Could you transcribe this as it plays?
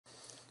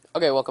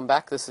Okay, welcome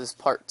back. This is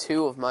part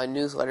 2 of my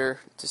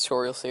newsletter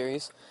tutorial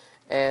series.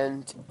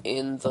 And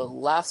in the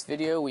last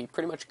video, we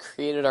pretty much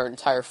created our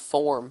entire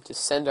form to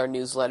send our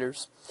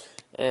newsletters.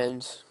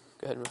 And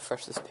go ahead and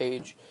refresh this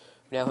page.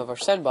 We now have our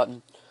send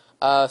button.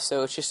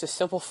 So it's just a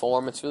simple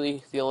form. It's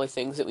really the only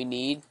things that we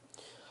need.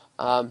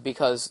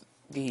 Because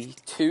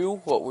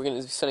what we're going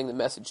to be sending the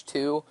message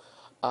to,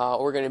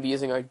 we're going to be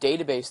using our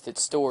database that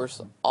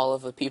stores all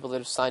of the people that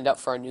have signed up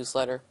for our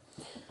newsletter.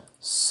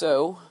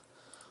 So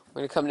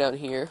we're going to come down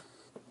here,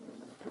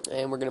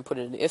 and we're going to put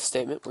in an if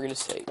statement. We're going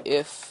to say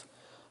if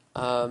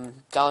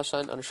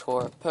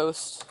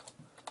 $__post,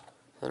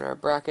 and our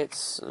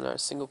brackets, and our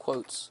single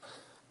quotes.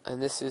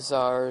 And this is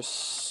our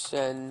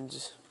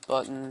send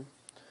button.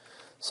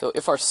 So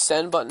if our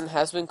send button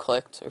has been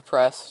clicked or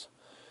pressed,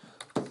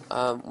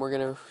 we're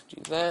going to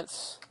do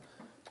that.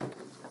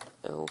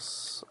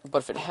 But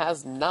if it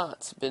has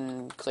not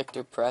been clicked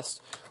or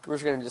pressed, we're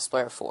just going to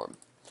display our form.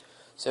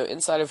 So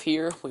inside of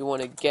here, we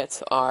want to get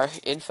our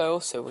info.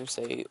 So we're going to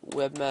say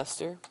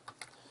webmaster,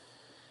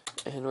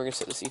 and we're going to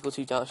set this equal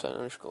to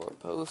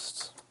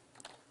 $__post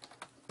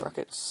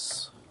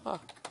brackets.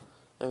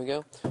 There we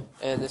go.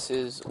 And this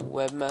is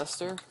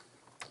webmaster.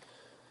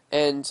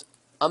 And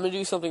I'm going to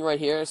do something right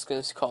here. It's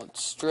going to be called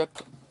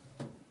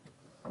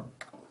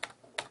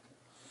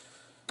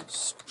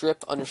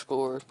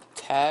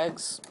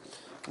strip_tags.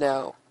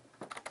 Now,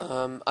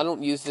 I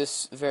don't use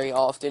this very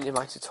often in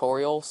my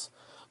tutorials,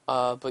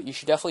 but you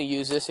should definitely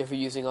use this if you're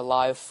using a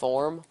live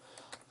form.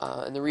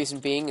 And the reason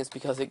being is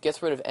because it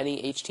gets rid of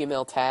any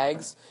HTML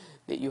tags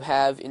that you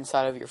have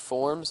inside of your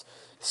forms,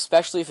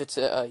 especially if it's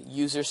a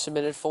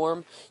user-submitted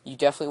form. You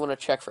definitely want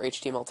to check for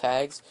HTML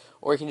tags,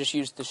 or you can just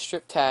use the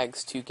strip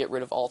tags to get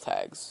rid of all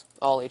tags,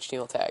 all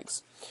HTML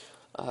tags.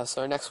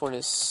 So our next one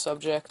is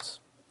subject,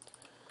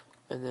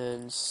 and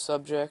then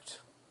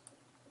subject.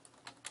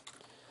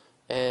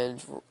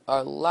 And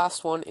our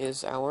last one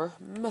is our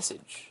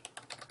message.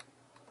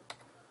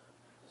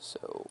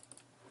 So,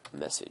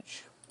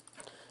 message.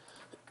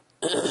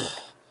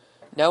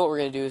 Now what we're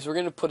going to do is we're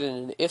going to put in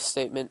an if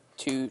statement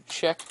to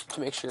check to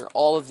make sure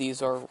all of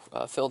these are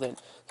filled in.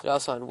 So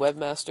 $_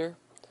 webmaster,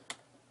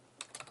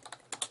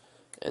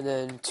 and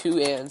then 2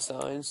 and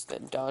signs,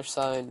 then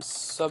 $_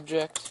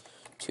 subject,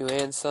 2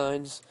 and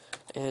signs,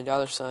 and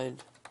 $_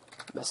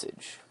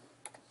 message.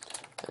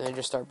 And then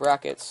just our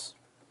brackets,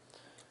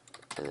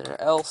 and then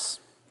our else.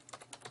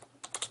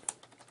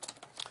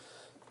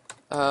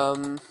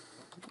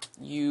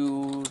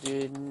 You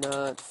did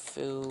not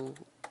fill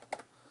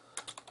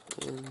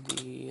in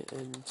the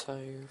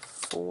entire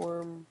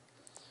form.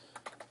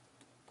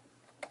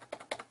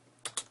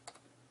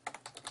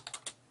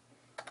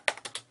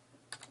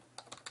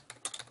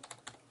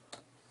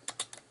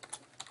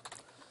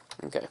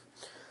 Okay,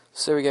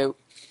 so there we go.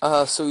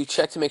 So we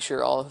check to make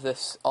sure all of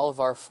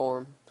our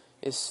form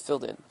is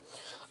filled in.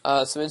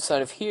 So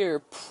inside of here,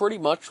 pretty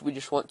much we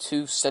just want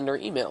to send our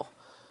email.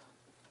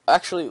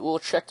 Actually, we'll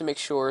check to make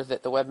sure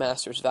that the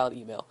webmaster is valid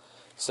email.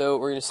 So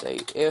we're going to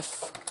say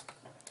if,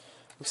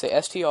 we say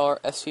str,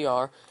 and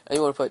you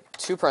want to put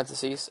 2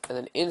 parentheses, and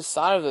then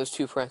inside of those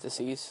 2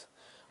 parentheses,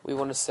 we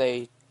want to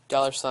say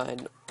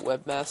 $_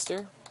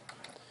 webmaster,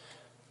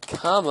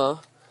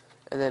 comma,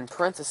 and then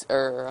parentheses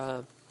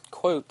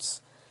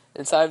quotes.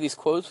 Inside of these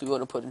quotes, we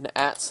want to put an @,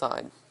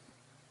 and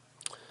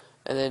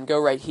then go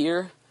right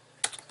here,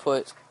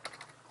 put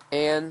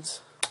and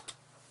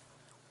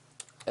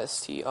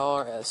str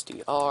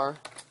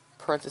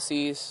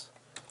parentheses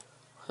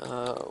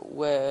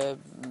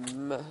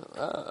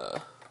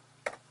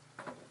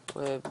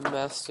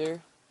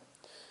webmaster,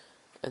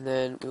 and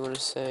then we want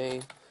to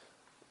say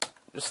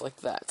just like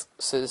that.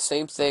 So the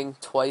same thing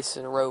twice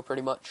in a row,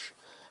 pretty much,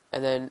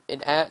 and then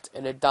an @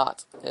 and a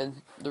dot.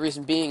 And the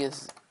reason being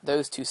is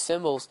those 2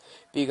 symbols,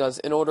 because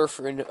in order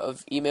for an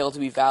email to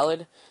be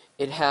valid,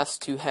 it has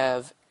to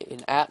have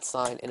an @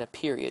 sign and a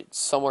period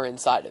somewhere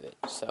inside of it.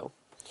 So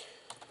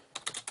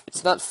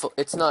it's not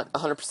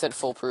 100%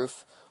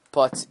 foolproof,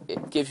 but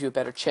it gives you a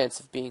better chance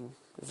of being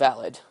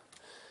valid.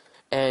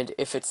 And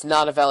if it's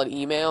not a valid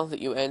email that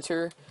you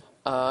enter,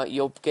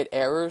 you'll get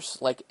errors.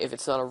 Like if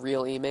it's not a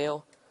real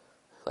email,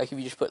 like if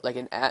you just put like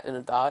an @ and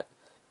a dot,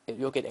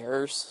 you'll get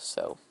errors.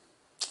 So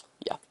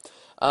yeah.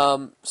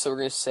 So we're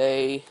gonna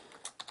say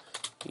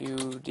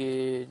you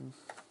did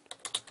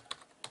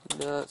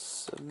not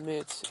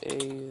submit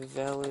a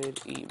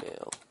valid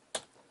email.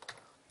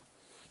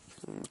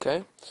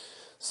 Okay.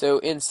 So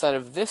inside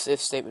of this if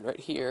statement right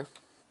here,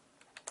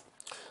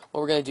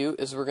 what we're going to do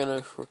is we're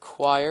going to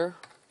require,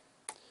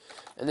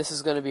 and this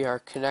is going to be our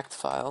connect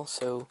file,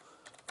 so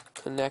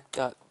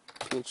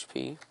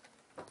connect.php,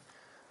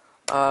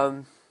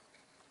 and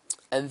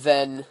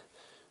then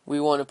we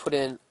want to put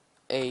in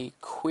a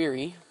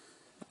query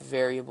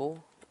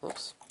variable,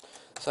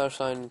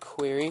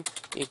 $query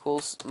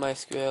equals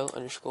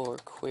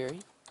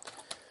mysql_query,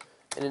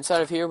 and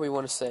inside of here we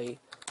want to say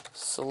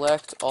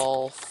select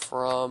all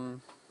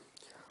from,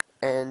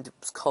 and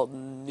it's called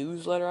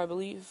newsletter, I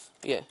believe.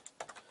 Yeah,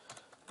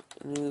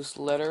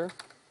 newsletter.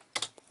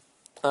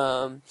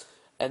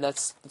 and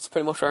that's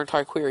pretty much our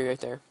entire query right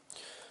there.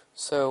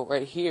 So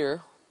right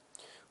here,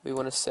 we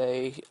want to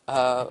say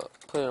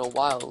put in a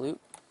while loop.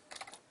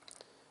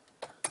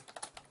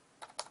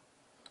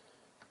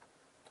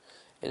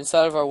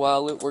 Inside of our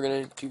while loop, we're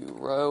going to do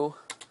row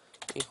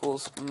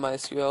equals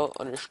mysql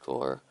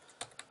underscore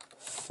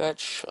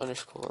fetch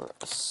underscore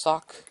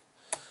sock,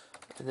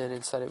 and then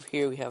inside of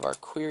here we have our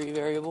query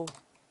variable.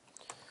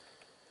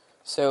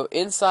 So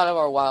inside of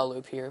our while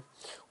loop here,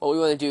 what we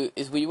want to do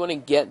is we want to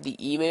get the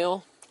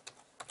email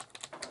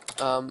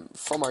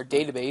from our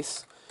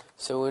database.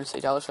 So we're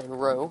going to say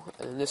 $row,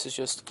 and then this is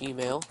just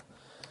email.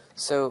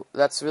 So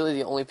that's really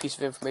the only piece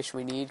of information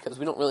we need, because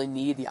we don't really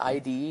need the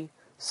ID.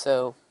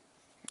 So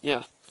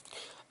yeah.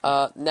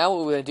 Now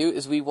what we're going to do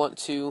is we want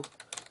to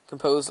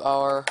compose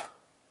our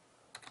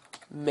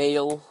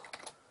mail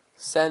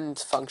send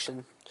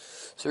function.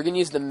 So we're going to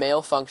use the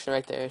mail function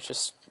right there. It's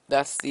just,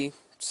 that's the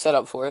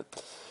setup for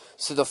it.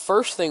 So the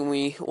first thing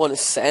we want to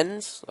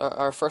send,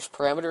 our first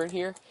parameter in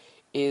here,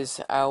 is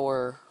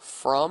our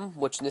from,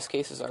 which in this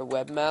case is our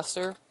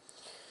webmaster.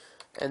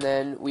 And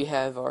then we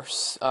have our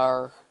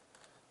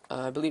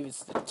I believe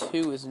it's the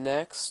 2 is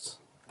next.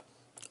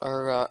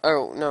 Or,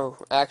 oh, no,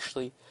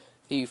 actually,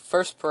 the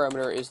first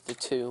parameter is the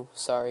 2,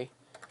 sorry.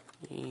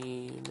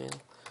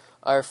 Email.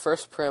 Our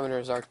first parameter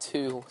is our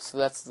 2, so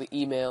that's the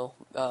email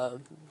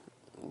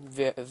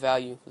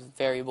value,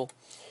 variable.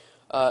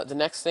 The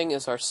next thing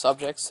is our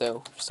subject,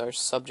 so just our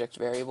subject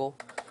variable.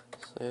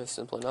 So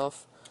simple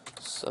enough.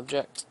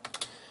 Subject.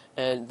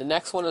 And the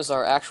next one is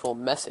our actual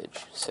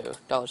message, so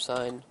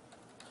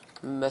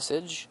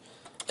 $message.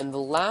 And the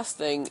last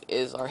thing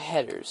is our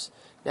headers.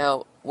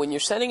 Now, when you're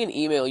sending an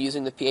email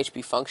using the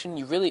PHP function,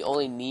 you really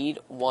only need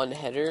one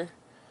header.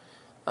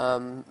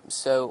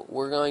 So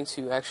we're going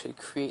to actually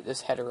create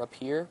this header up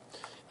here,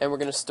 and we're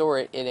going to store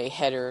it in a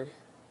headers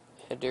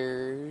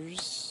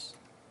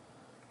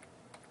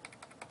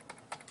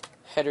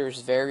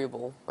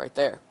variable right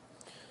there.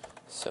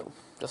 So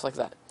just like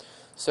that.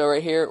 So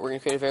right here, we're going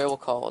to create a variable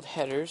called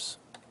headers,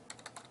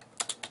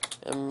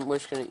 and we're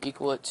just going to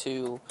equal it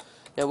to,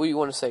 now we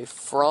want to say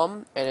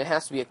from, and it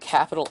has to be a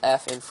capital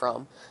F in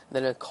from,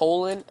 then a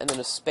colon, and then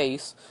a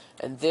space,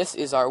 and this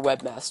is our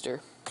webmaster.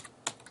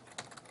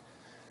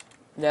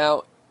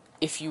 Now,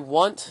 if you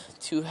want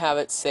to have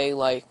it say,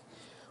 like,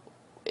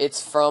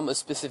 it's from a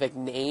specific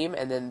name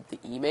and then the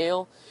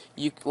email,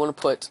 you want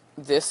to put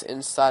this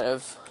inside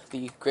of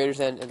the greater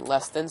than and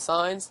less than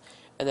signs,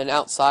 and then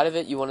outside of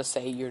it, you want to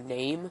say your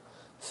name.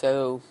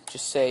 So,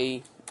 just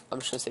say, I'm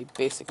just going to say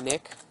basic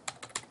Nick.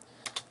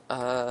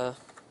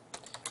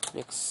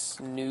 Nick's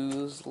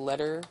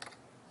newsletter.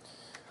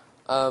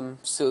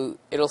 So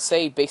it'll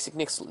say basic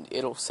Nick's.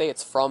 It'll say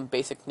it's from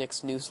basic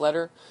Nick's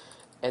newsletter,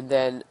 and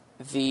then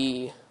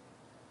the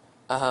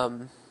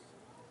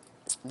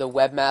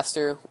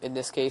webmaster in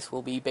this case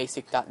will be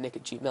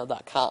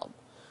basic.nick@gmail.com.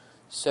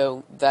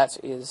 So that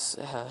is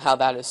how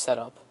that is set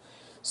up.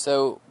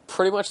 So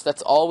pretty much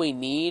that's all we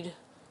need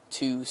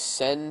to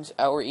send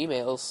our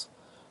emails.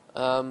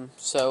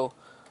 So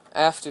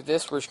after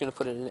this, we're just going to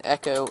put in an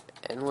echo,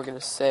 and we're going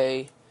to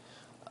say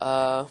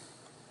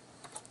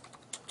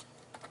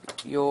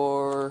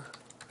your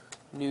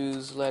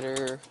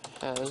newsletter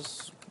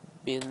has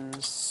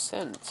been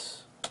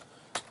sent.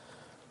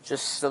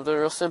 Just something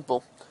real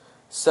simple.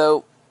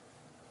 So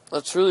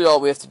that's really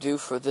all we have to do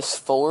for this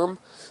form.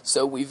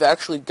 So we've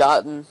actually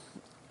gotten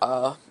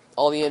all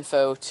the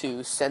info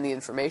to send the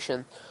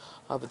information,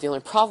 but the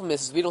only problem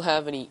is we don't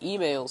have any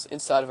emails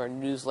inside of our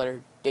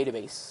newsletter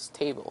database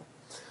table.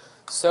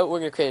 So we're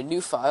going to create a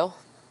new file,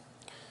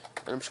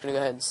 and I'm just going to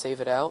go ahead and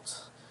save it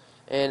out.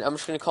 And I'm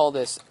just going to call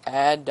this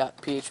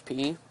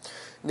add.php.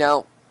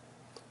 Now,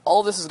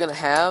 all this is going to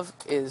have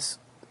is,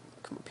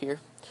 come up here,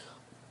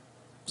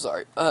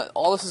 sorry,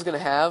 all this is going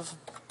to have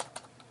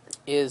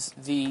is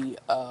the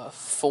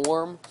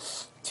form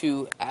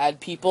to add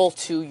people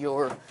to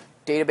your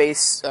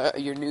database,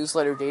 your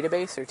newsletter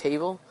database or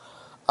table.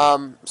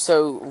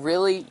 So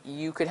really,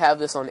 you could have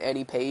this on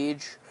any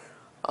page.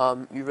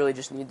 You really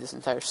just need this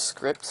entire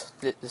script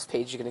that this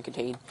page is going to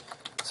contain.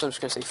 So I'm just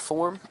going to say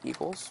form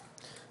equals,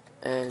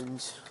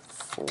 and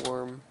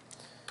form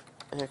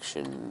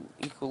action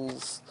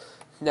equals.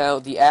 Now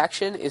the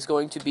action is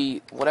going to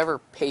be whatever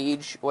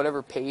page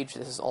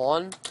this is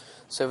on.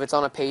 So if it's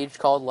on a page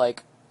called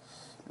like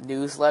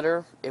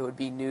newsletter, it would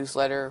be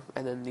newsletter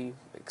and then the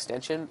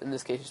extension, in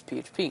this case is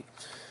PHP.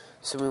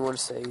 So we want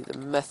to say the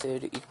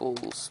method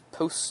equals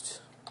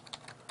post,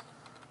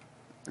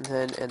 and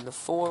then end the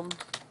form.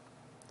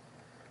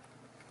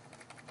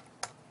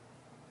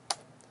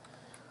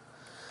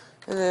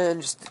 And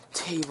then just the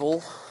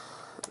table,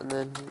 and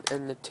then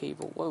end the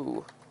table.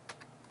 Whoa.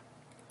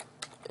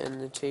 End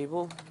the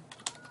table.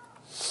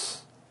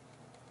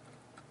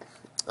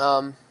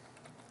 And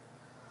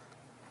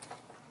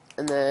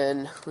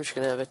then we're just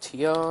gonna have a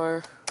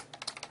tr,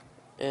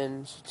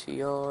 end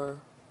tr,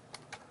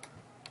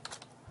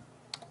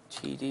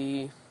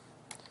 td,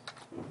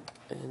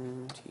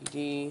 and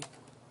td.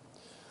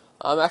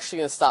 I'm actually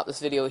gonna stop this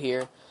video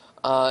here.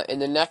 In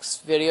the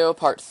next video,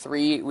 part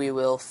 3, we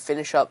will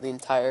finish up the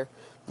entire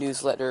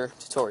newsletter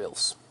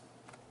tutorials.